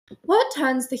What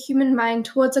turns the human mind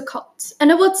towards a cult, and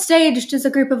at what stage does a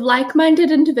group of like-minded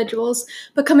individuals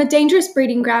become a dangerous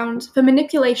breeding ground for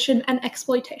manipulation and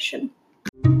exploitation?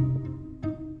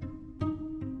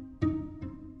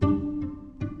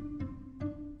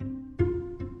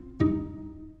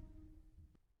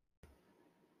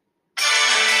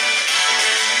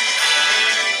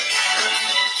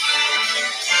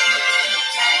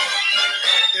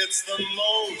 It's the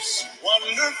most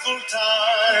wonderful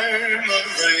time of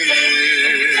the year.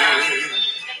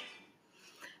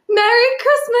 Merry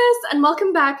Christmas and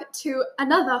welcome back to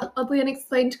another Oddly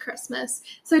Unexplained Christmas.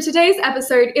 So today's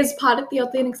episode is part of the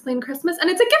Oddly Unexplained Christmas and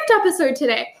it's a gift episode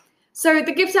today. So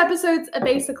the gift episodes are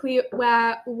basically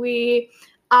where we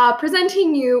are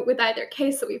presenting you with either a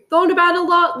case that we've thought about a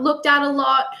lot, looked at a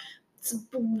lot, it's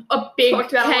a big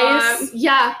case,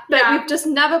 but we've just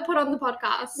never put on the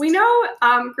podcast. We know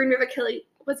Green River Killing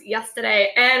was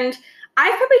yesterday, and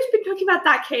I've probably been talking about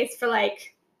that case for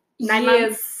like 9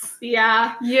 months.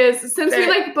 Yeah. Years. Since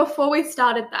before we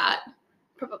started that.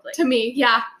 Probably. To me,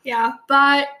 yeah. Yeah.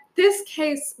 But this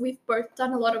case we've both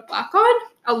done a lot of work on.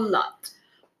 A lot.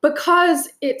 Because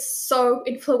it's so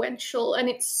influential and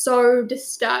it's so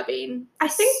disturbing. I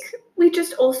think we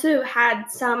just also had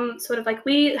some sort of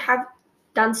we have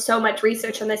done so much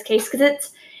research on this case because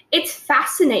it's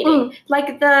fascinating.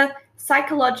 Like the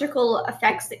psychological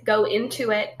effects that go into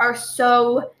it are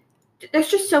so, there's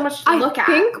just so much to look at.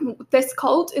 I think this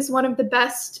cult is one of the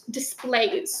best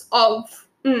displays of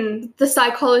the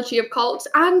psychology of cults,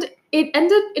 and it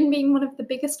ended in being one of the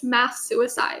biggest mass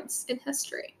suicides in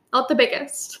history. Not the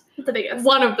biggest. The biggest.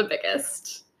 One of the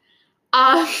biggest.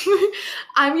 I'm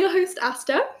your host,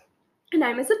 Asta. And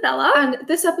I'm Isabella. And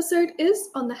this episode is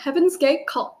on the Heaven's Gate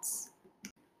cults.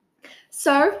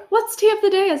 So, what's tea of the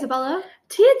day, Isabella?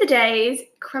 Tea of the day is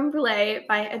creme brulee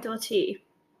by Adore Tea.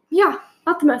 Yeah.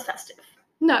 Not the most festive.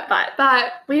 No.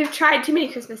 But we've tried too many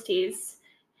Christmas teas.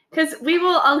 Because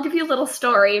I'll give you a little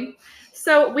story.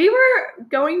 So we were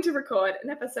going to record an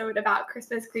episode about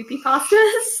Christmas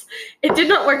creepypastas. It did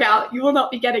not work out. You will not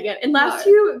be getting it unless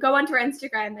you go onto our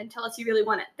Instagram and tell us you really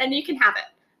want it. Then you can have it.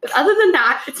 But other than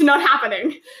that, it's not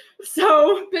happening.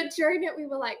 But during it, we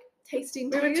were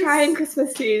tasting teas. We were trying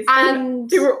Christmas teas. And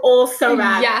they were all so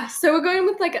bad. Yeah. So we're going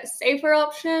with a safer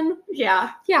option.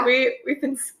 Yeah. Yeah. We've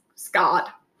been scarred.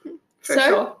 For so,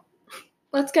 sure.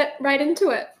 Let's get right into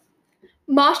it.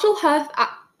 Marshall Hearth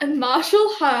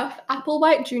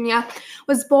Applewhite Jr.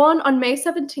 was born on May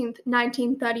 17th,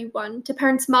 1931, to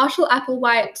parents Marshall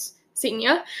Applewhite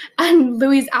Sr. and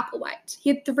Louise Applewhite. He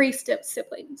had 3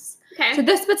 siblings. Okay. So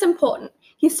this bit's important.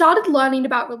 He started learning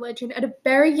about religion at a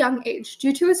very young age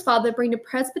due to his father being a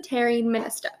Presbyterian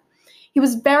minister. He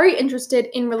was very interested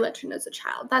in religion as a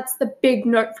child. That's the big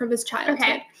note from his childhood.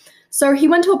 Okay. So he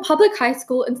went to a public high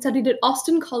school and studied at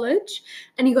Austin College,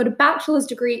 and he got a bachelor's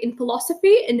degree in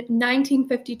philosophy in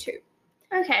 1952.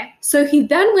 Okay. So he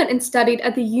then went and studied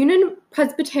at the Union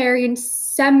Presbyterian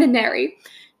Seminary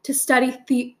to study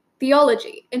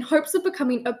theology in hopes of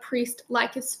becoming a priest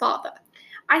like his father.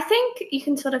 I think you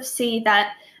can sort of see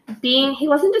that he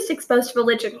wasn't just exposed to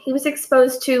religion, he was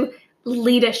exposed to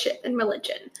leadership in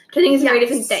religion. I think it's a very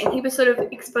different thing. He was sort of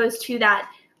exposed to that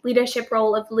leadership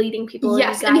role of leading people.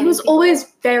 Yes, and he was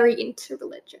always very into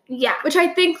religion. Yeah. Which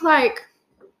I think,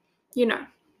 Yeah.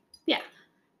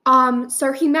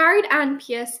 So he married Anne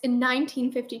Pierce in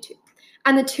 1952,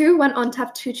 and the two went on to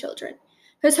have 2 children.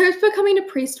 His hopes of becoming a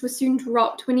priest were soon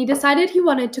dropped when he decided he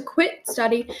wanted to quit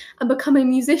study and become a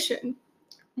musician.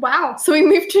 Wow. So he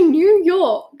moved to New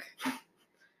York.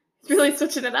 Really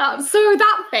switching it up. So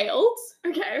that failed.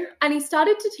 Okay. And he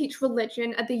started to teach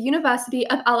religion at the University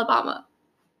of Alabama.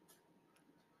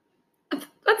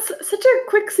 That's such a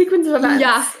quick sequence of events.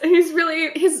 Yeah. He's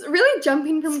really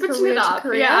jumping from career to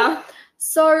career. Yeah.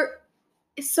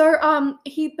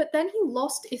 But then he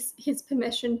lost his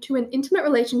permission to an intimate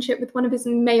relationship with one of his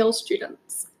male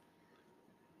students.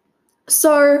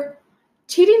 So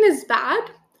cheating is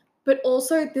bad, but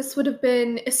also this would have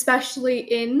been, especially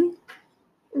in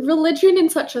religion in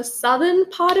such a southern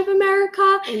part of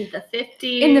America. In the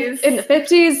 50s. In the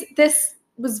 50s, this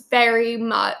was very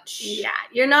much... Yeah,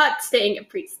 you're not staying a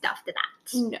priest after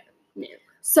that. No.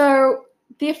 So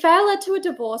the affair led to a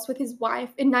divorce with his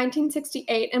wife in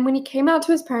 1968, and when he came out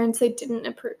to his parents, they didn't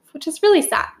approve, which is really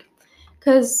sad.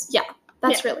 Because,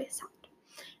 that's really sad.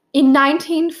 In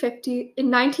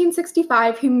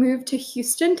 1965, he moved to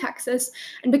Houston, Texas,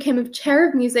 and became a chair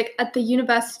of music at the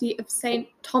University of St.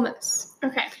 Thomas.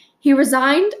 Okay. He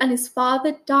resigned, and his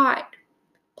father died,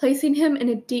 placing him in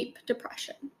a deep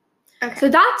depression. Okay. So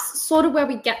that's sort of where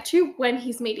we get to when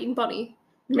he's meeting Bonnie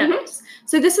Nettles.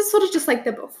 So this is sort of just like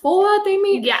the before they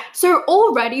meet. Yeah. So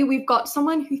already we've got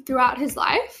someone who throughout his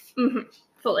life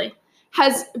Fully.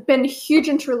 has been huge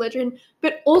into religion,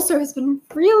 but also has been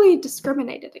really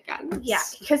discriminated against. Yeah,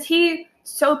 because he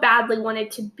so badly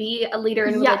wanted to be a leader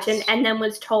in religion and then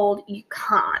was told you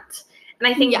can't. And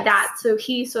I think so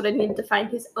he sort of needed to find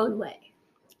his own way.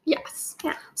 Yes.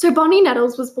 Yeah. So Bonnie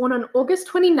Nettles was born on August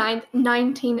 29th,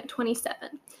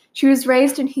 1927. She was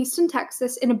raised in Houston,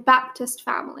 Texas in a Baptist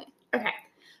family. Okay.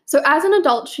 So as an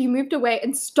adult, she moved away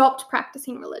and stopped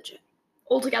practicing religion.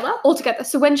 Altogether.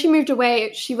 So when she moved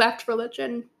away, she left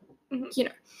religion,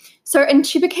 So, and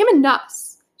she became a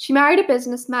nurse. She married a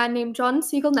businessman named John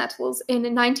Siegel Nettles in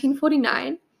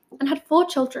 1949 and had 4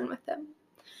 children with him.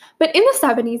 But in the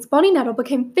 70s, Bonnie Nettle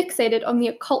became fixated on the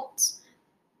occult.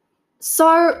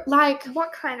 So, like...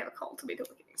 What kind of occult are we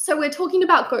talking? So we're talking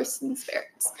about ghosts and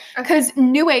spirits. Because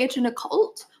New Age and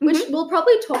occult, which we'll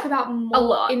probably talk about more a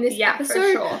lot in this episode.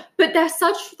 For sure. But they're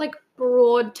such, like,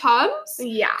 broad terms.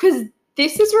 Yeah. Because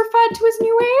this is referred to as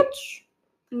New Age.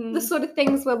 The sort of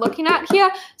things we're looking at here.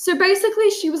 So basically,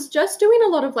 she was just doing a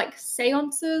lot of, like,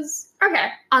 seances. Okay.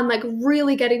 And, like,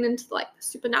 really getting into, like, the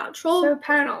supernatural. So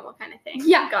paranormal kind of thing.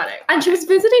 Yeah. Got it. And she was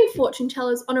visiting fortune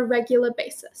tellers on a regular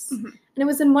basis. And it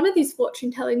was in one of these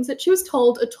fortune tellings that she was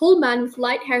told a tall man with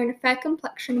light hair and a fair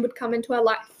complexion would come into her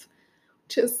life.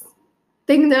 Which is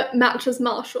thing that matches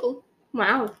Marshall.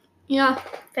 Wow. Yeah.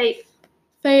 Fate.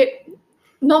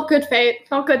 Not good fate.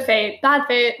 Not good fate. Bad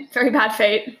fate. Very bad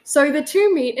fate. So the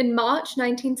two meet in March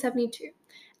 1972.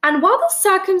 And while the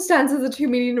circumstances of the two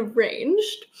meeting are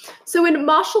arranged, so in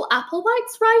Marshall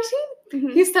Applewhite's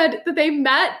writing, he said that they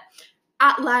met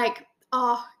at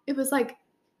it was like,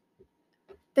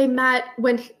 they met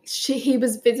when he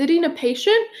was visiting a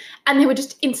patient and they were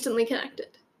just instantly connected.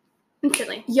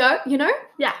 Instantly. Yeah, you know?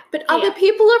 Yeah. But other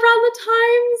people around the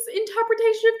time's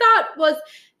interpretation of that was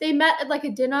they met at like a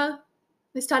dinner.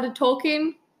 They started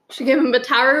talking. She gave him a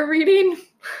tarot reading.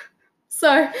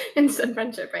 So instant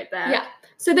friendship right there. Yeah.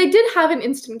 So they did have an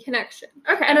instant connection.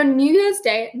 Okay. And on New Year's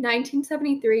Day,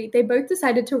 1973, they both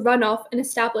decided to run off and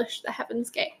establish the Heaven's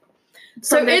Gate.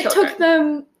 So it took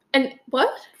them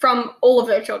from all of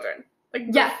their children.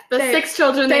 Like the 6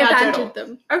 children they had abandoned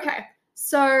them. Okay.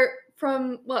 So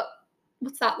from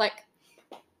what's that, like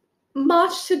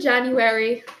March to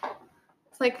January?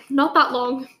 It's like not that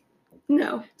long.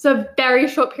 No. It's a very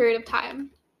short period of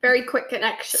time. Very quick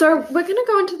connection. So we're going to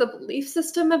go into the belief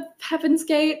system of Heaven's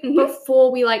Gate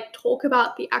before we talk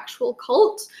about the actual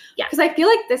cult. Yeah. Because I feel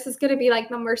like this is going to be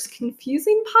the most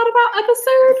confusing part of our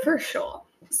episode. For sure.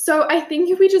 So I think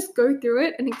if we just go through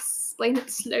it and explain it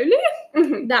slowly,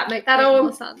 that makes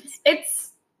more sense.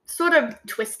 It's sort of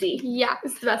twisty. Yeah.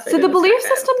 It's the best way So to the belief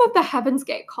describe it. system of the Heaven's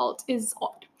Gate cult is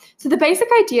odd. So the basic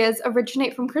ideas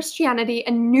originate from Christianity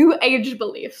and New Age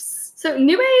beliefs. So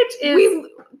New Age is...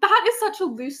 that is such a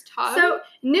loose term. So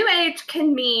New Age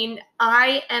can mean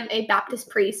I am a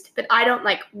Baptist priest, but I don't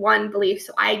like one belief,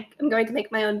 so I am going to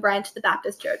make my own branch of the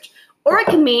Baptist church. Or it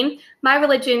can mean my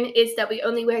religion is that we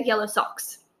only wear yellow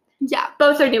socks. Yeah.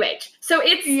 Both are New Age. So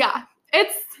it's... Yeah.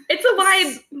 It's a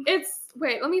wide...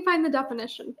 Wait, let me find the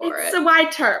definition for it. It's a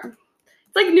wide term.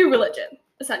 It's like new religion,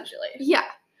 essentially. Yeah.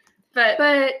 But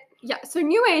yeah, so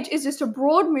New Age is just a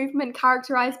broad movement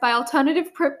characterized by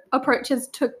alternative approaches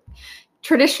to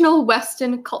traditional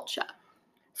Western culture.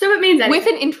 So it means anything. With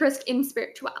an interest in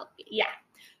spirituality. Yeah.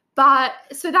 But,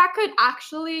 so that could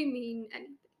actually mean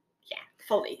anything. Yeah,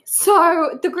 fully.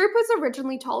 So the group was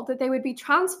originally told that they would be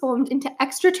transformed into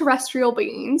extraterrestrial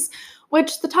beings,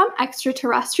 which the term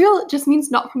extraterrestrial just means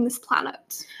not from this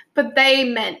planet. But they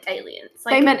meant aliens.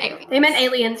 They meant aliens. They meant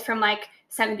aliens from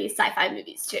 70s sci-fi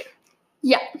movies too.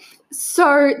 Yeah.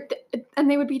 So, and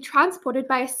they would be transported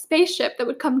by a spaceship that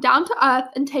would come down to Earth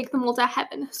and take them all to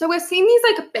heaven. So we're seeing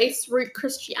these base root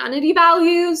Christianity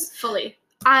values. Fully.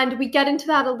 And we get into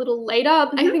that a little later.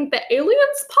 I think the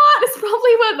aliens part is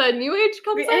probably where the New Age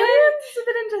comes in. The aliens is a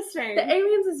bit interesting. The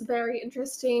aliens is very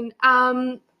interesting.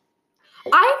 I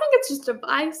think it's just a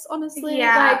vice, honestly.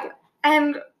 Yeah.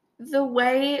 And the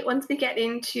way, once we get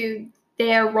into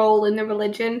their role in the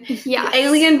religion, the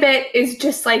alien bit is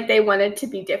just they wanted to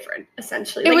be different,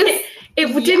 essentially. It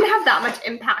didn't have that much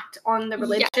impact on the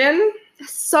religion. Yeah.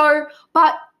 So,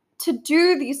 but to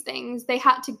do these things, they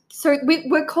had to, so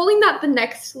we're calling that the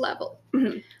next level.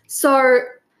 So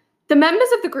the members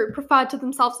of the group referred to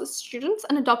themselves as students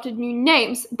and adopted new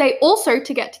names. They also,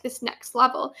 to get to this next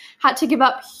level, had to give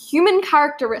up human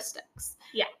characteristics.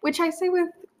 Yeah. Which I say with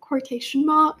quotation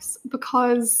marks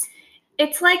because...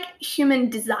 It's like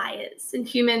human desires and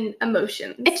human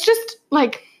emotions. It's just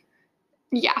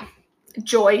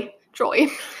joy.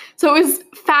 So it was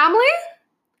family,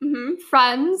 Mm-hmm.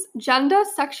 friends, gender,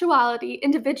 sexuality,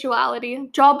 individuality,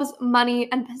 jobs, money,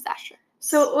 and possession.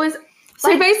 So it was.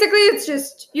 So basically, it's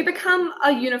just you become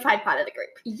a unified part of the group.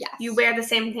 yes. You wear the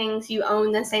same things. You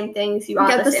own the same things. You are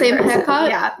get the same person. haircut.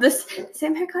 Yeah, the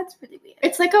same haircut's really weird.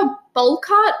 It's like a bowl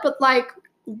cut, but like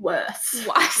Worse.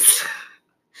 worse.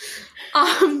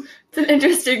 It's an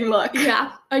interesting look.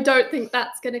 Yeah, I don't think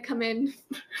that's gonna come in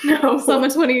No. summer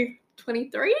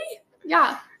 2023.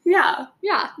 Yeah, Yeah.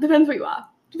 Depends where you are.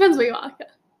 depends where you are. Yeah.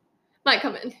 Might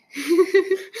come in.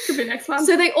 Could be next one.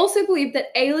 So they also believe that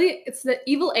it's the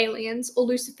evil aliens or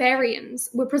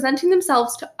Luciferians were presenting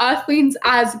themselves to Earthlings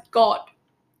as God,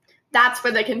 That's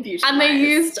where the confusion and they lies.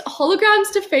 used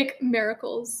holograms to fake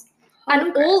miracles.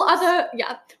 And all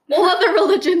Holograms. other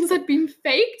religions had been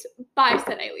faked by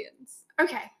said aliens.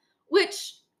 Okay.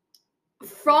 Which,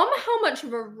 from how much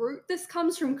of a root this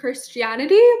comes from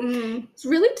Christianity, it's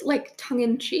really like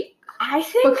tongue-in-cheek. I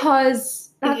think. Because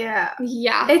Yeah.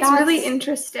 yeah, It's really that's-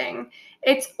 interesting.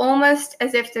 It's almost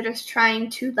as if they're just trying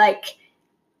to like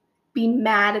be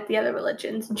mad at the other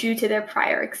religions due to their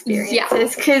prior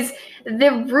experiences. Because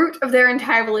the root of their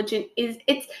entire religion is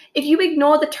if you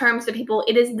ignore the terms to people,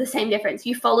 it is the same difference.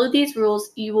 You follow these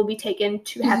rules, you will be taken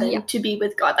to heaven to be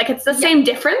with God. Like it's the same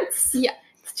difference. Yeah.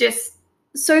 It's just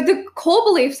So the core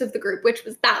beliefs of the group, which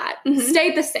was that,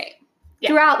 stayed the same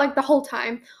throughout like the whole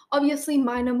time. Obviously,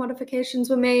 minor modifications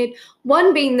were made.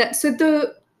 One being that, so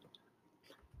the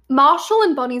Marshall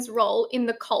and Bonnie's role in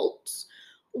the cult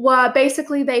were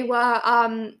basically they were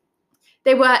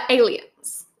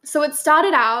aliens. So it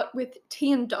started out with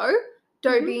T and Doe,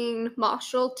 Doe being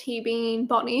Marshall, T being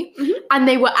Bonnie, and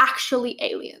they were actually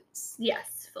aliens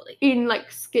yes, fully in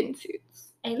like skin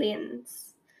suits.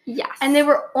 aliens. Yes. And they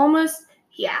were almost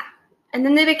and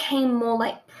then they became more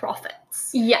like prophets.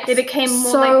 Yes. They became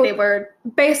more So like they were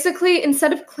basically,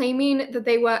 instead of claiming that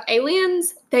they were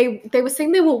aliens, they were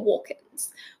saying they were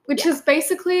walk-ins, which is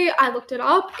basically, I looked it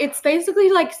up, it's basically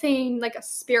like seeing like a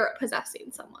spirit possessing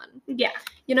someone. Yeah.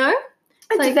 You know?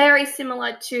 It's Like- very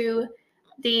similar to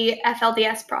the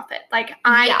FLDS prophet. Like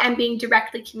I am being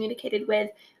directly communicated with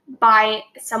by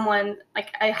someone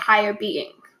like a higher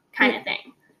being kind of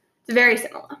thing. It's very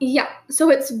similar. Yeah. So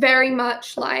it's very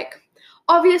much like,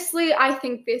 obviously, I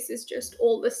think this is just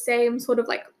all the same sort of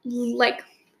like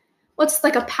what's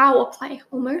like a power play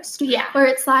almost. Yeah. Where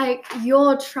it's like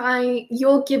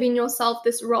you're giving yourself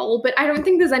this role, but I don't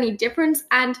think there's any difference.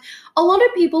 And a lot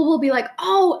of people will be like,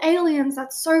 "Oh, aliens,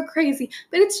 that's so crazy,"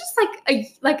 but it's just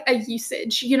like a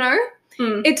usage, you know?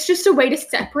 It's just a way to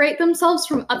separate themselves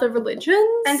from other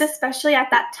religions. And especially at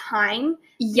that time,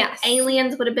 yes,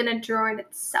 aliens would have been a draw in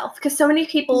itself because so many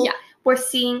people were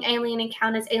seeing alien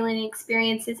encounters, alien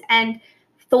experiences, and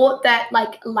thought that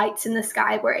like lights in the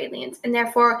sky were aliens, and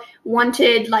therefore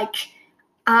wanted like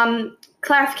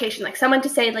clarification, like someone to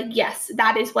say like, yes,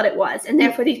 that is what it was, and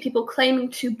therefore these people claiming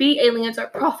to be aliens or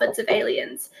prophets of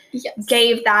aliens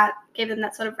gave them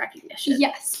that sort of recognition.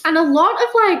 Yes, and a lot of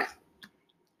like.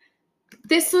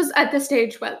 This was at the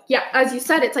stage where, as you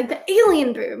said, it's like the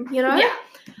alien boom, you know? Yeah.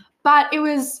 But it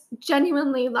was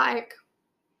genuinely like,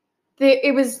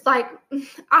 it was like,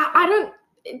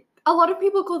 a lot of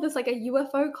people call this like a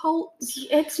UFO cult.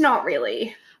 It's not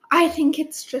really. I think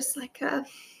it's just like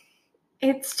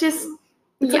it's just,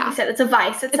 like you said, it's a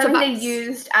vice. It's something they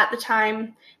used at the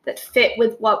time that fit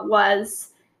with what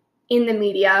was in the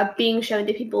media being shown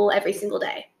to people every single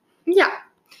day. Yeah.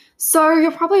 So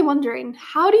you're probably wondering,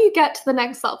 how do you get to the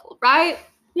next level, right?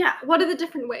 Yeah. What are the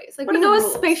different ways? Like, What we are the know a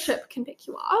rules? spaceship can pick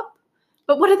you up,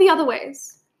 but what are the other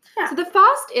ways? Yeah. So the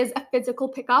first is a physical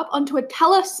pickup onto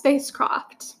a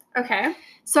spacecraft. Okay.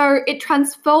 So it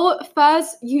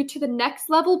transfers you to the next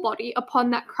level body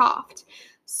upon that craft.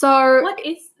 So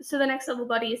the next level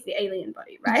body is the alien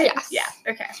body, right? Yes.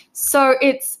 Yeah. Okay. So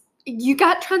you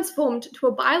get transformed to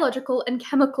a biological and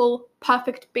chemical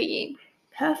perfect being.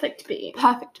 Perfect being.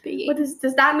 Perfect being. What does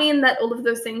that mean that all of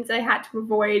those things I had to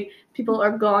avoid, people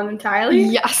are gone entirely?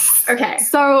 Yes. Okay.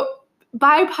 So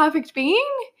by perfect being,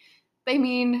 they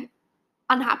mean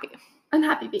unhappy.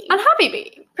 Unhappy being. Unhappy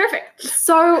being. Perfect.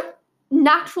 So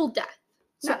natural death.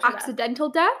 So Natural accidental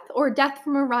death or death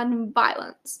from a random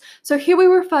violence. So here we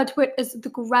refer to it as the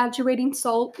graduating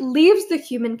soul leaves the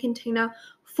human container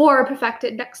for a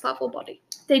perfected next level body.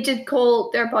 They did call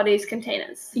their bodies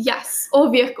containers. Yes, or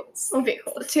vehicles. Or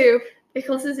vehicles. Too.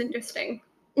 Vehicles is interesting.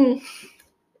 Broom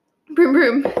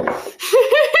broom.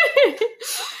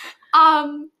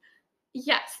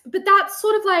 Yes, but that's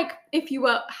sort of like if you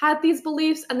had these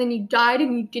beliefs and then you died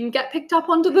and you didn't get picked up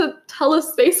onto the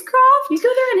spacecraft. You go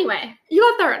there anyway. You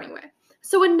got there anyway.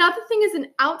 So another thing is an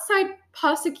outside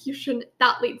persecution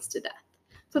that leads to death.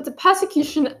 So it's a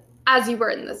persecution as you were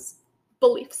in this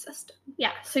belief system.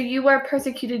 Yeah, so you were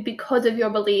persecuted because of your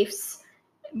beliefs,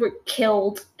 were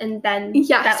killed, and then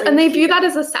Yes, and they view that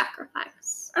as a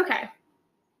sacrifice. Okay.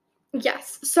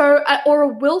 Yes, so, or a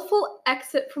willful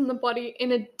exit from the body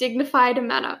in a dignified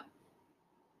manner.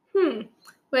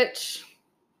 Which,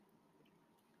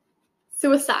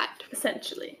 suicide.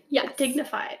 Essentially. Yes.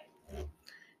 Dignified.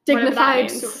 Dignified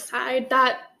means. suicide.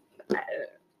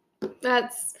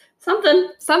 That's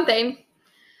something.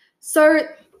 So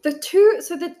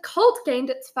the cult gained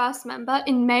its first member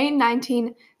in May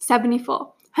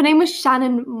 1974. Her name was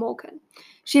Shannon Morgan.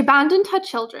 She abandoned her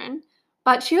children,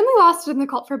 but she only lasted in the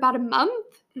cult for about a month.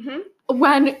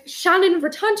 When Shannon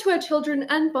returned to her children,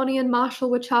 and Bonnie and Marshall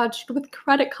were charged with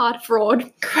credit card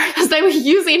fraud because they were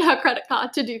using her credit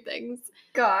card to do things.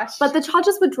 Gosh. But the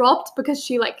charges were dropped because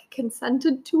she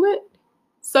consented to it.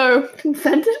 So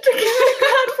consented to credit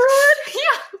card fraud?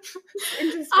 Yeah.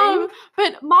 Interesting.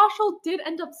 But Marshall did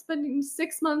end up spending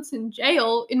 6 months in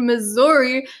jail in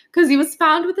Missouri because he was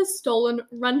found with a stolen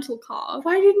rental car.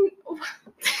 Why didn't...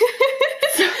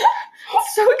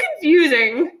 so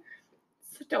confusing.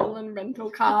 Stolen rental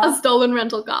car. A stolen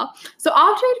rental car. So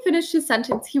after he'd finished his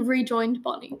sentence, he rejoined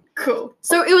Bonnie. Cool.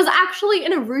 So it was actually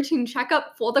in a routine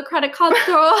checkup for the credit card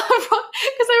fraud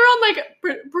because they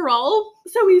were on parole.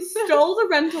 So he stole the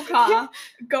rental car,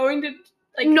 going to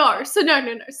No. So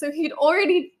he'd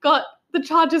already got the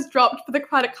charges dropped for the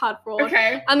credit card fraud.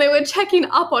 Okay. And they were checking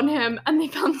up on him, and they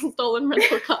found the stolen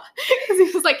rental car because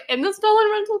he was in the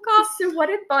stolen rental car. So what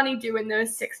did Bonnie do in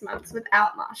those 6 months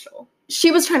without Marshall?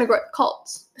 She was trying to grow the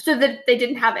cult. So that they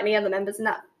didn't have any other members in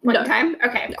that point in time?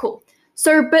 Okay, No. Cool.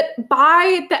 So, but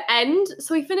by the end,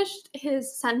 so he finished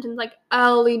his sentence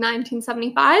early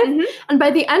 1975, and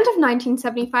by the end of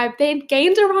 1975, they had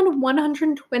gained around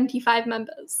 125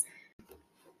 members.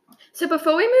 So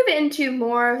before we move into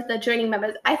more of the joining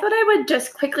members, I thought I would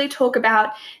just quickly talk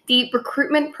about the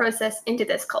recruitment process into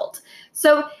this cult.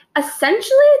 So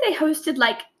essentially, they hosted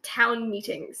town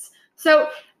meetings. So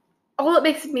all it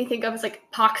makes me think of is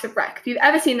Parks and Rec. If you've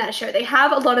ever seen that show, they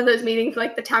have a lot of those meetings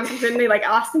where the town comes in and they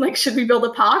ask them should we build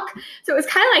a park? So it was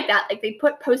kind of like that. They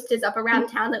put posters up around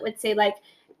town that would say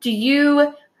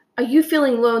are you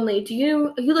feeling lonely?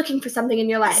 Are you looking for something in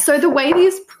your life? So the way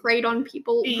these preyed on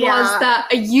people was that,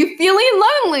 are you feeling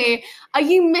lonely? Are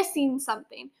you missing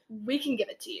something? We can give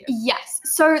it to you. Yes.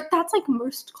 So that's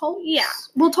most cults. Yeah.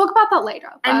 We'll talk about that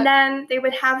later. And then they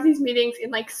would have these meetings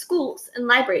in schools and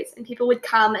libraries, and people would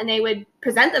come and they would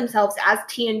present themselves as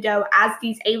T and Doe, as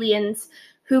these aliens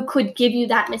who could give you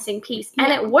that missing piece.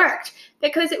 And it worked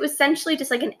because it was essentially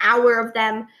just an hour of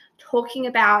them talking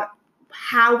about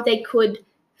how they could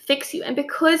fix you. And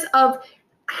because of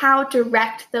how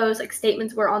direct those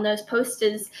statements were on those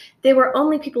posters, there were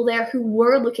only people there who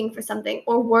were looking for something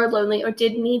or were lonely or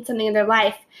did need something in their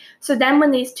life. So then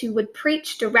when these two would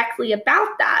preach directly about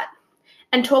that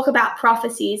and talk about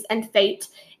prophecies and fate,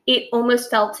 it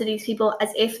almost felt to these people as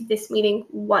if this meeting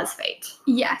was fate.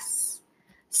 Yes.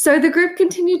 So the group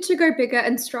continued to grow bigger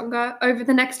and stronger over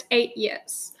the next 8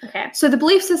 years. Okay. So the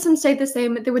belief system stayed the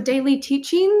same. There were daily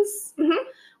teachings,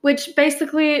 which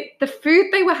basically the food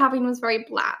they were having was very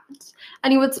bland.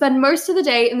 And he would spend most of the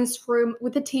day in this room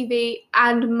with the TV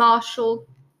and Marshall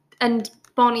and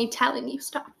Bonnie telling you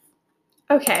stuff.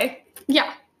 Okay.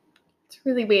 Yeah. It's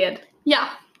really weird.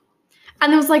 Yeah.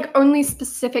 And there was only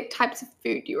specific types of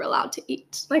food you were allowed to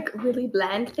eat. Really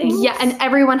bland things? Yeah, and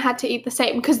everyone had to eat the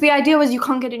same because the idea was you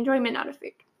can't get enjoyment out of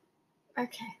food.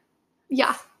 Okay.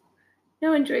 Yeah.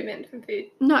 No enjoyment from food.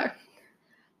 No.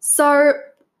 So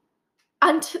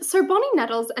Bonnie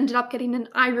Nettles ended up getting an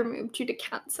eye removed due to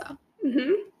cancer.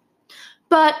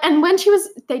 And when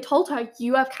they told her,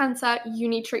 you have cancer, you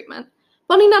need treatment.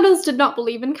 Bonnie Nettles did not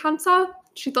believe in cancer.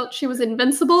 She thought she was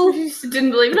invincible. You just didn't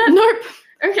believe in it? Nope.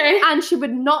 Okay. And she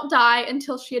would not die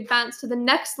until she advanced to the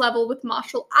next level with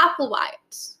Marshall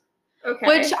Applewhite. Okay.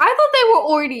 Which I thought they were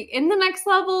already in the next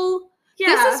level.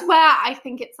 Yeah. This is where I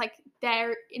think it's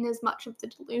they're in as much of the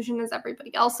delusion as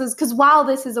everybody else is. Because while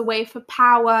this is a way for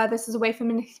power, this is a way for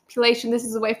manipulation, this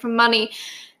is a way for money,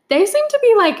 they seem to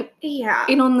be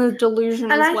in on the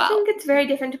delusion as well. And I think it's very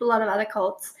different to a lot of other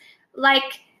cults.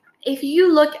 If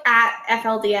you look at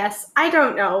FLDS, I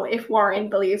don't know if Warren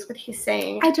believes what he's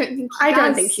saying. I don't think he does. I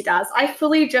don't think he does. I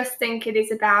fully just think it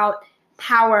is about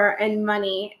power and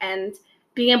money and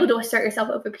being able to assert yourself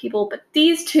over people. But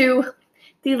these two,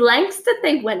 the lengths that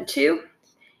they went to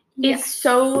is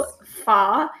so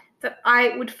far that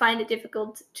I would find it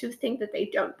difficult to think that they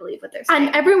don't believe what they're saying.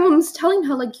 And everyone was telling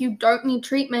her, you don't need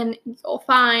treatment, you're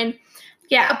fine.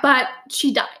 Yeah. But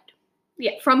she died.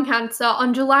 Yeah. From cancer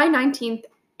on July 19th,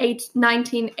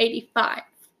 1985.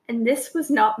 And this was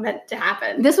not meant to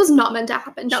happen. This was not meant to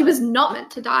happen. No. She was not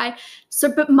meant to die.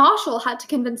 But Marshall had to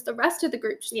convince the rest of the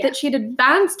group that she'd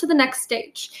advanced to the next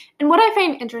stage. And what I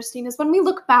find interesting is when we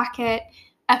look back at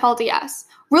FLDS,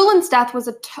 Rowland's death was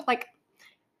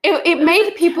it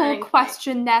made people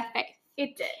question their faith.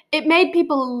 It did. It made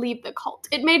people leave the cult.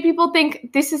 It made people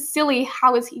think, this is silly,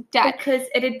 how is he dead? Because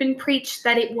it had been preached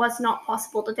that it was not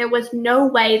possible, that there was no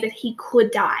way that he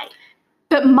could die.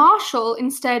 But Marshall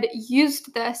instead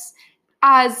used this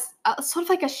as sort of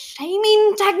like a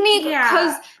shaming technique,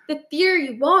 because the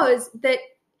theory was that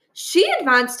she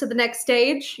advanced to the next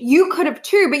stage. You could have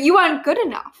too, but you weren't good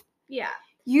enough. Yeah.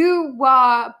 You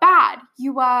were bad.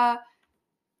 You were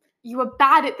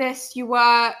bad at this. You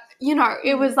were,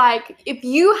 it was like, if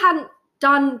you hadn't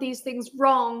done these things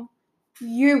wrong,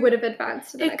 you would have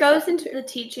advanced to the next It goes level into too. the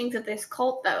teachings of this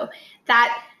cult, though,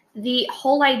 that the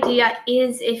whole idea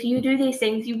is if you do these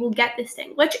things, you will get this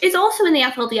thing, which is also in the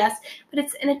FLDS, but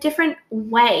it's in a different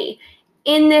way.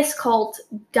 In this cult,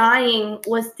 dying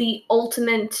was the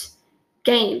ultimate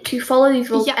game, to follow these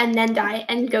rules and then die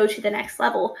and go to the next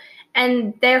level.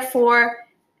 And therefore,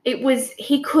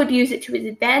 he could use it to his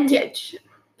advantage.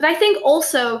 But I think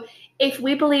also, if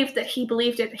we believe that he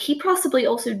believed it, he possibly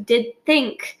also did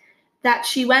think that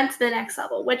she went to the next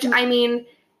level, which, I mean,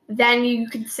 then you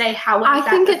could say how that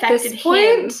affected at this him.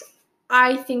 point,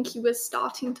 I think he was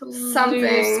starting to lose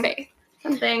faith.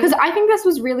 Because I think this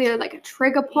was really a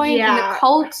trigger point in the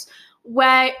cult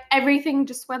where everything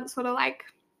just went sort of like...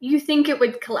 You think it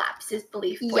would collapse, his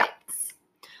belief points. Yeah.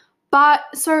 But,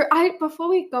 so before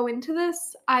we go into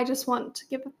this, I just want to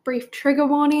give a brief trigger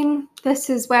warning. This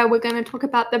is where we're going to talk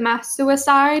about the mass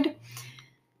suicide.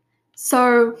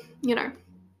 So,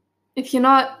 if you're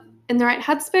not in the right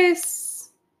headspace...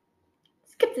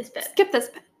 Skip this bit.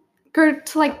 Go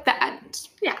to the end.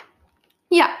 Yeah.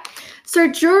 Yeah.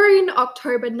 So during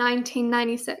October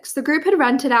 1996, the group had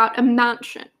rented out a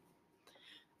mansion,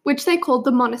 which they called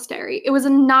the monastery. It was a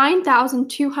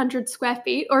 9,200 square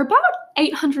feet, or about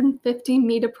 850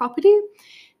 meter property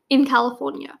in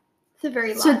California. It's a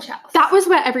very large house. That was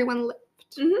where everyone lived.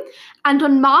 Mm-hmm. And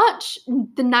on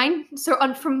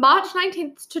from March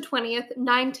 19th to 20th,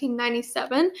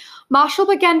 1997, Marshall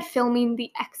began filming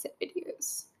the exit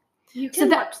videos. You can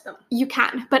watch them. You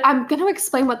can, but I'm going to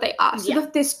explain what they are. So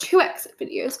there's 2 exit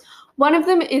videos. One of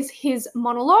them is his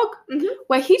monologue,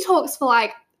 where he talks for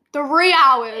 3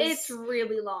 hours. It's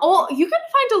really long. Or you can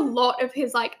find a lot of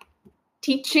his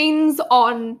teachings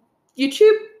on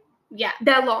YouTube. Yeah.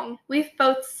 They're long. We've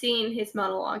both seen his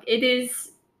monologue. It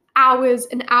is hours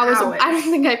and hours. I don't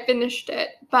think I finished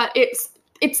it, but it's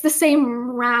the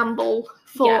same ramble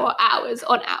for hours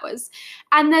on hours.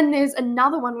 And then there's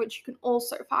another one which you can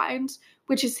also find,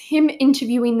 which is him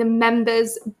interviewing the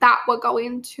members that were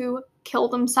going to kill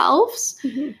themselves,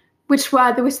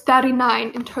 there was 39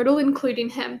 in total, including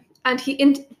him. And he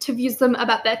interviews them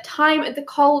about their time at the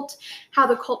cult, how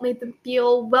the cult made them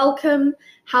feel welcome,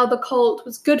 how the cult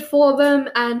was good for them,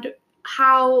 and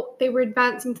how they were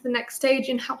advancing to the next stage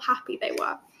and how happy they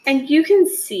were. And you can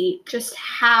see just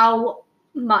how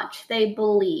much they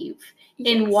believe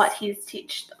in what he's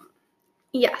teached them.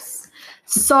 Yes.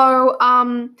 So,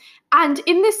 and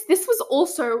in this was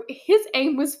also, his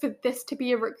aim was for this to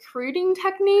be a recruiting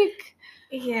technique.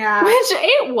 Yeah. Which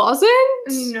it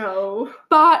wasn't. No.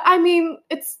 But, I mean,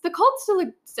 the cult still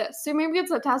exists, so maybe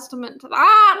it's a testament to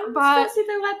that, but... Let's go see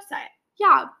their website.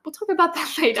 Yeah, we'll talk about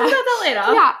that later.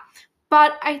 Yeah.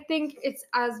 But I think it's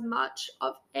as much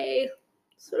of a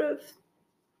sort of...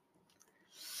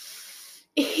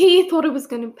 He thought it was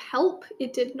going to help.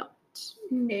 It did not.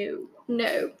 No.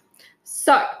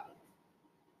 So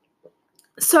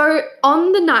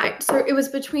on the night, it was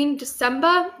between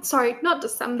October.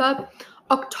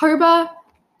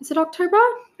 Is it October?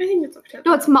 I think it's October.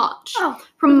 No, it's March. Oh.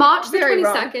 From March the Very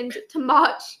 22nd to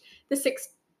March the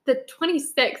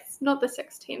 26th, not the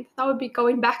 16th. That would be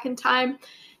going back in time.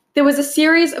 There was a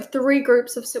series of 3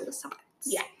 groups of suicides.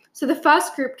 Yeah. So the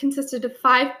first group consisted of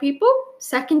 5 people,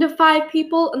 second of 5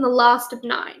 people, and the last of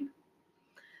 9.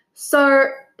 So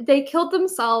they killed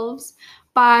themselves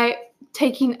by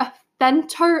taking a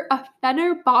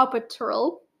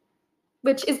phenobarbital,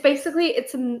 which is basically,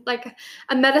 it's a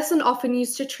medicine often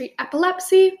used to treat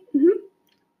epilepsy.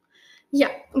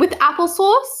 Yeah, with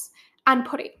applesauce and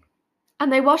pudding.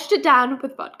 And they washed it down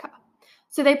with vodka.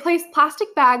 So they placed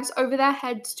plastic bags over their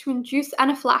heads to induce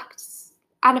anaphylaxis.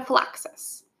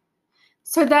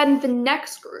 So then the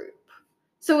next group,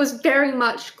 so it was very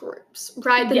much groups,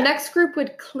 right? The next group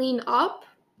would clean up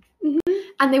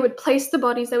and they would place the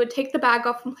bodies, they would take the bag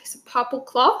off and place a purple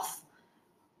cloth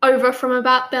over from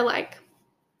about their like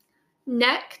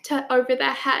neck to over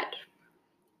their head.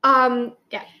 And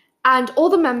all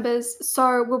the members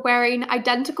were wearing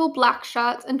identical black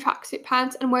shirts and tracksuit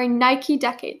pants and wearing Nike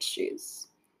Decade shoes.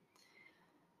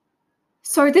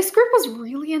 So this group was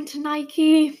really into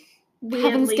Nike.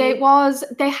 Heaven's Gate was.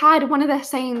 They had, one of their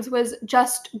sayings was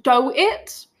just do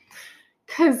it.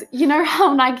 Because you know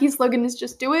how Nike's slogan is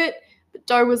just do it? But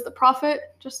dough was the profit.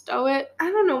 Just do it. I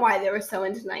don't know why they were so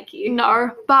into Nike.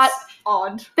 No, but it's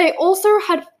odd. They also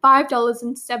had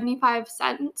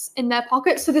 $5.75 in their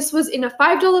pocket. So this was in a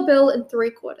 $5 bill and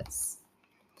 3/4.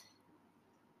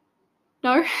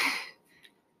 No?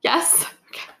 Yes?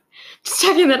 Okay. Just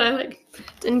checking that I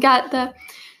didn't get the...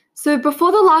 So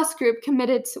before the last group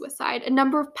committed suicide, a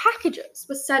number of packages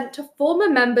were sent to former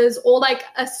members or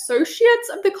associates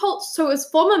of the cult. So it was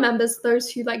former members, those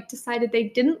who decided they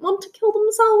didn't want to kill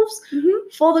themselves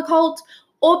for the cult,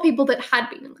 or people that had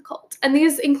been in the cult. And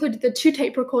these included the 2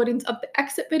 tape recordings of the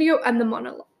exit video and the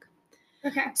monologue.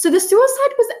 Okay. So the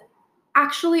suicide was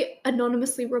actually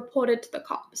anonymously reported to the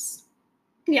cops.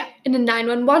 Yeah. In a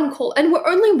 911 call. And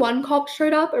only one cop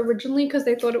showed up originally because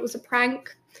they thought it was a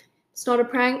prank. It's not a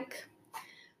prank.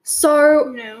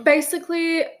 So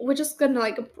basically, we're just going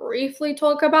to briefly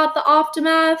talk about the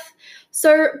aftermath.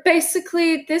 So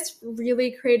basically, this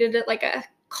really created a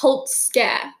cult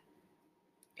scare.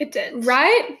 It did.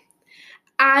 Right?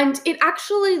 And it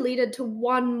actually led to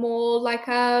one more,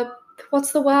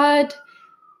 what's the word?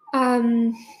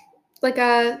 A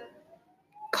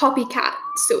copycat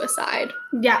suicide.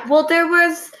 Yeah, well, there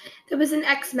was an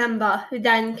ex-member who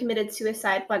then committed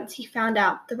suicide once he found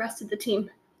out the rest of the group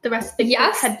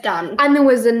had done. And there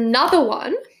was another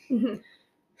one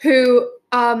who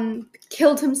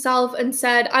killed himself and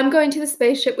said, "I'm going to the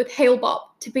spaceship with Hale Bob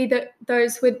to be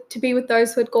with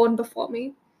those who had gone before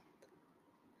me."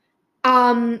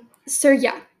 So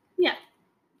yeah. Yeah.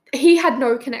 He had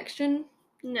no connection.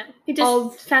 No. He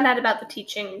just found out about the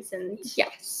teachings and...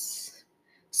 Yes.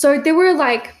 So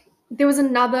there was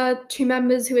another 2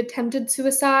 members who attempted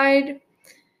suicide.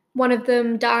 One of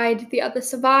them died, the other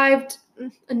survived.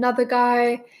 Another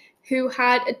guy who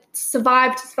had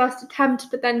survived his first attempt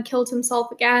but then killed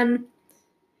himself again.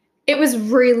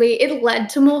 It led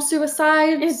to more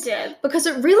suicides. It did. Because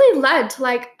it really led to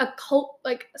a cult,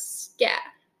 a scare.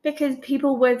 Because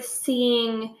people were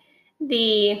seeing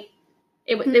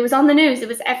it was on the news, it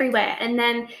was everywhere, and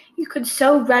then you could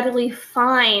so readily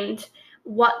find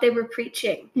what they were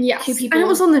preaching to people. And it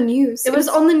was on the news. It was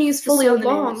on the news for so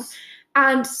long.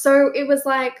 And so it was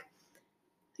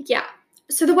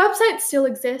so the website still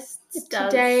exists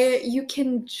today. You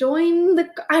can join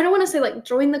I don't want to say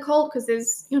join the cult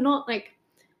because you're not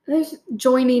there's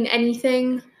joining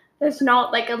anything. There's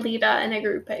not a leader in a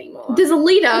group anymore. There's a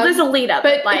leader. Well, there's a leader,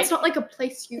 but it's not a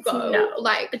place you go. No,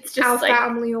 it's just Our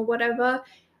Family or whatever.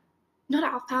 Not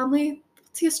Our Family.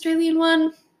 What's the Australian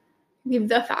one? Maybe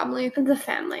The Family. The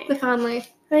Family. The Family. I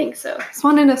think so. There's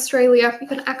one in Australia you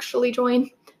can actually join.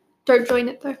 Don't join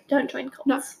it though. Don't join cults.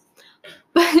 No.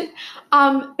 But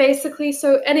basically,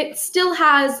 and it still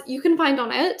has. You can find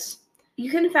on it. You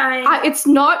can find... it's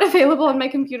not available on my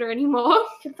computer anymore. You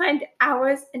can find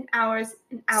hours and hours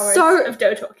and hours of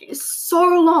dough talking. So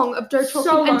long of dough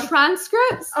talking and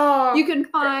transcripts. Oh, you can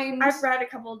find... I've read a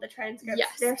couple of the transcripts.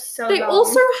 Yes. They're so They long.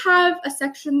 also have a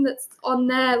section that's on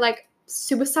their,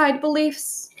 suicide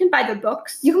beliefs. You can buy the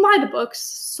books. You can buy the books.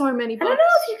 So many books. I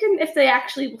don't know if they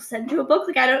actually will send you a book.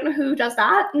 I don't know who does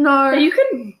that. No. But you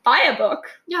can buy a book.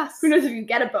 Yes. Who knows if you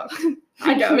get a book?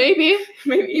 I don't. Maybe.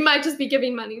 You might just be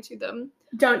giving money to them.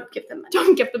 Don't give them money.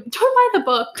 Don't buy the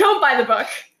book. Don't buy the book.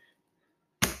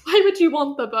 Why would you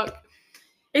want the book?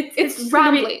 It's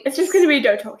rambling. It's just going to be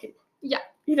dough talking. Yeah.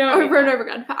 You know, over and over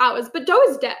again for hours. But Doe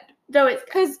is dead. Doe is dead.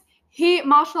 Because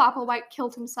Marshall Applewhite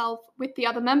killed himself with the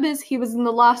other members. He was in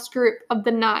the last group of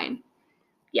the 9.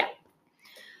 Yeah.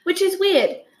 Which is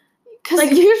weird.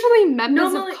 Because usually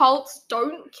members of cults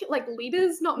don't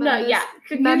leaders, not members. No, yeah.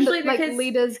 Usually because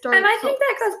leaders don't. And I think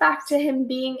that goes back to him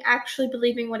actually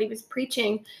believing what he was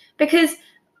preaching. Because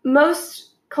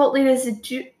most cult leaders,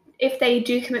 if they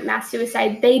do commit mass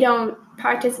suicide, they don't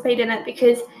participate in it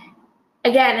because,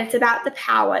 again, it's about the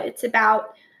power. It's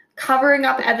about covering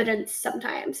up evidence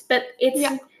sometimes. But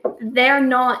they're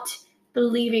not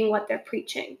believing what they're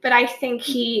preaching. But I think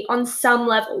he, on some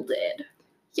level, did.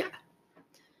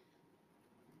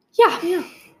 Yeah.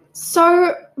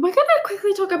 So we're going to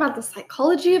quickly talk about the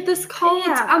psychology of this cult,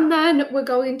 and then we're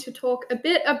going to talk a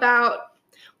bit about,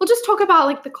 we'll just talk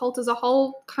about the cult as a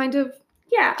whole, kind of.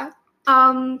 Yeah.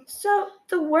 So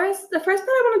the first that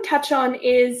I want to touch on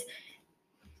is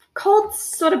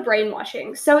cults sort of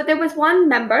brainwashing. So there was one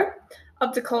member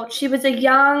of the cult. She was a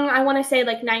young, I want to say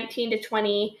like 19 to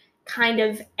 20 kind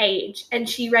of age, and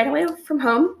she ran away from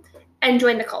home and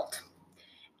joined the cult.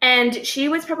 And she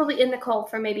was probably in the cult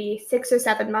for maybe 6 or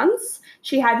 7 months.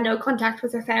 She had no contact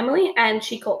with her family, and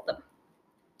she called them.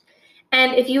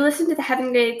 And if you listen to the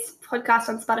Heaven Gates podcast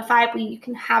on Spotify, you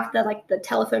can have the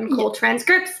telephone call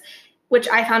transcripts, which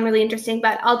I found really interesting,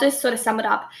 but I'll just sort of sum it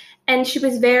up. And she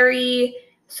was very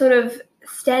sort of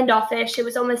standoffish. It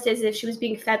was almost as if she was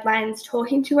being fed lines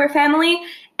talking to her family.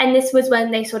 And this was when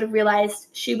they sort of realized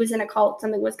she was in a cult,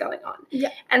 something was going on. Yeah.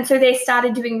 And so they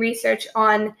started doing research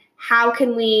on how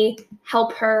can we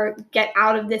help her get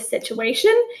out of this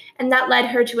situation. And that led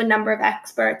her to a number of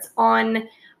experts on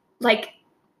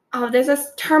there's a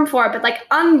term for it, but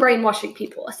unbrainwashing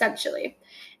people, essentially.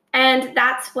 And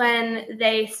that's when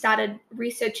they started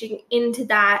researching into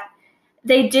that.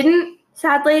 They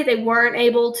weren't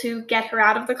able to get her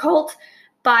out of the cult,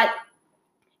 but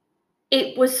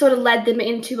it was sort of led them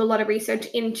into a lot of research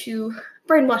into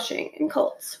brainwashing and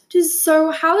cults.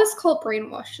 So how this cult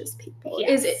brainwashes people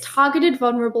is it targeted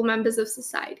vulnerable members of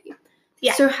society.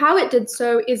 Yeah. So how it did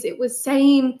so is it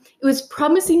was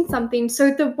promising something.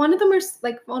 So one of the most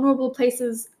vulnerable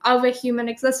places of a human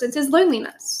existence is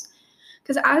loneliness.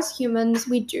 Because as humans,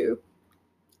 we do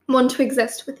want to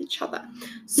exist with each other.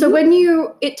 So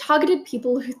it targeted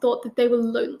people who thought that they were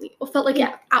lonely or felt like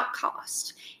an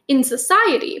outcast in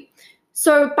society.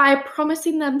 So by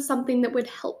promising them something that would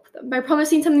help them, by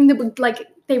promising something that would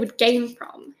they would gain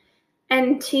from.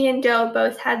 And T and Joe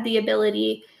both had the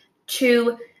ability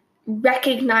to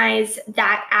recognize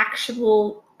that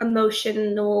actual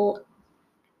emotional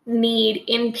need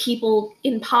in people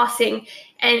in passing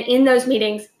and in those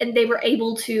meetings, and they were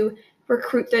able to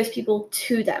recruit those people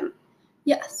to them.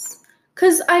 Yes.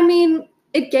 Because,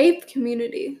 it gave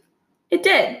community. It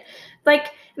did.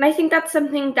 And I think that's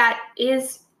something that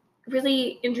is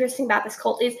really interesting about this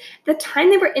cult is the time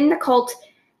they were in the cult,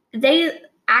 they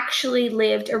actually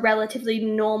lived a relatively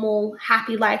normal,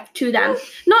 happy life to them.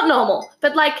 Not normal,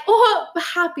 but or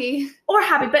happy,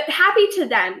 but happy to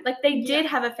them. They did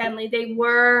have a family. They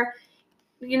were,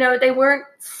 they weren't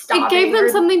starving. It gave them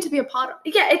something to be a part of.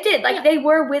 Yeah, it did. They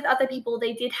were with other people.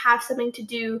 They did have something to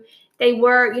do. They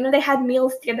were, they had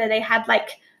meals together. They had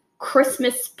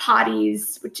Christmas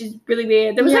parties, which is really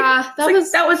weird. That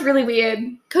was really weird.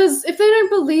 Because if they don't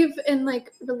believe in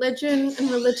religion,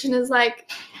 and religion is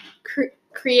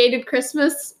created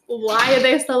Christmas, why are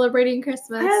they celebrating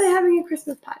Christmas? Why are they having a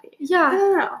Christmas party? Yeah. I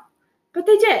don't know. But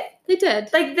they did. They did.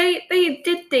 They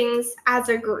did things as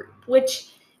a group,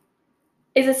 which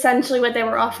is essentially what they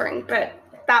were offering. But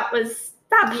that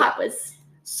part was.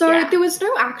 So there was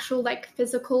no actual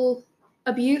physical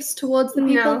abuse towards the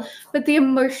people, but the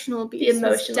emotional abuse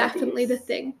was definitely the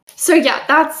thing. So yeah,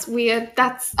 that's weird.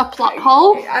 That's a plot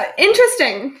hole.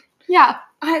 Interesting. Yeah.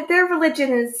 Their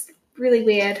religion is really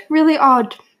weird. Really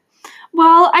odd.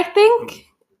 Well, I think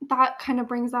that kind of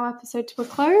brings our episode to a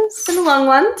close. It's been a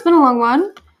long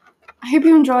one. I hope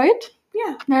you enjoyed.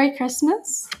 Yeah. Merry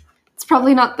Christmas. It's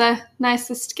probably not the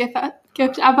nicest gift ever.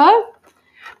 Hopefully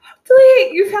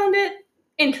you found it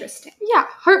interesting. Yeah,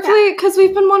 hopefully, because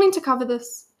we've been wanting to cover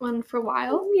this one for a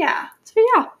while. Yeah. So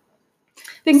yeah.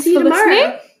 Thanks See for you tomorrow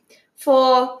listening.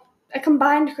 For a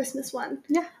combined Christmas one.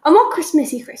 Yeah. A more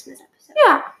Christmassy Christmas episode.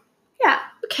 Yeah. Yeah.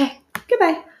 Okay.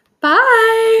 Goodbye.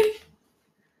 Bye.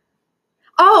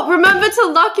 Oh, remember to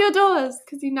lock your doors,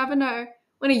 because you never know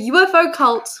when a UFO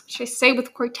cult, which I say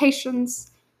with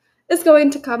quotations, is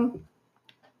going to come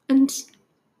and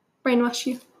brainwash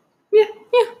you. Yeah.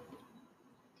 Yeah.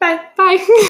 Bye. Bye.